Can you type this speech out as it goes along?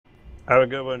Have a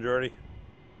good one, Jordy.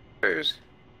 Cheers.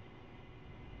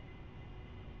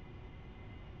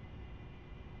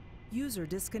 User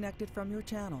disconnected from your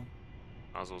channel.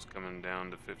 Nozzle's coming down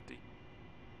to 50.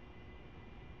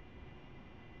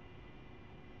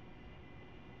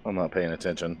 I'm not paying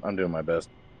attention. I'm doing my best.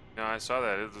 Yeah, I saw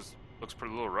that. Looks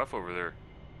pretty little rough over there.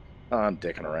 I'm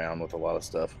dicking around with a lot of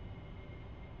stuff.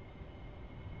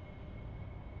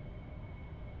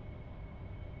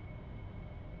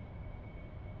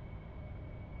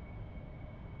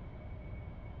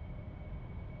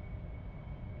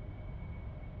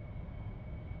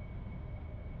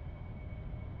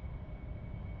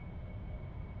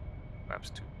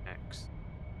 Flaps 2X.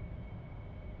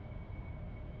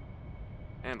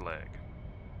 And leg.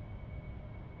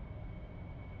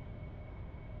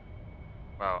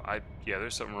 Wow, yeah,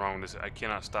 there's something wrong with this. I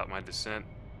cannot stop my descent.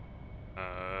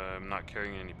 I'm not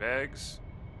carrying any bags.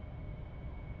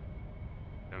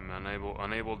 I'm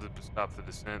unable to stop the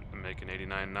descent. I'm making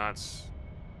 89 knots.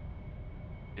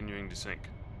 Continuing to sink.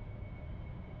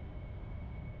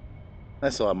 I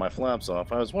still have my flaps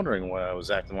off. I was wondering why I was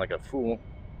acting like a fool.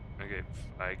 Okay,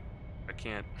 I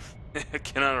can't. I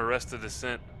cannot arrest the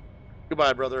descent.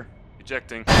 Goodbye, brother.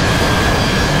 Ejecting.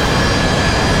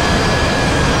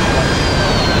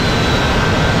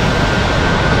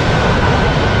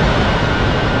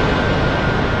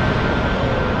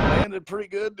 Landed pretty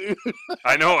good, dude.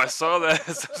 I know, I saw that.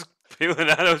 As I was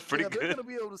feeling out, it was pretty They're good. gonna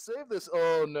be able to save this.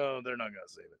 Oh no, they're not gonna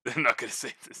save it. They're not gonna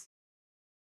save this.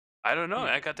 I don't know.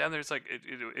 I got down there. It's like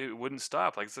it wouldn't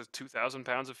stop. Like it's 2,000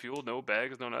 pounds of fuel, no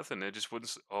bags, no nothing. It just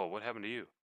wouldn't. Oh, what happened to you?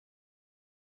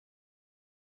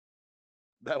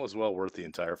 That was well worth the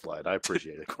entire flight. I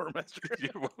appreciate it, Quartermaster. You're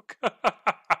welcome.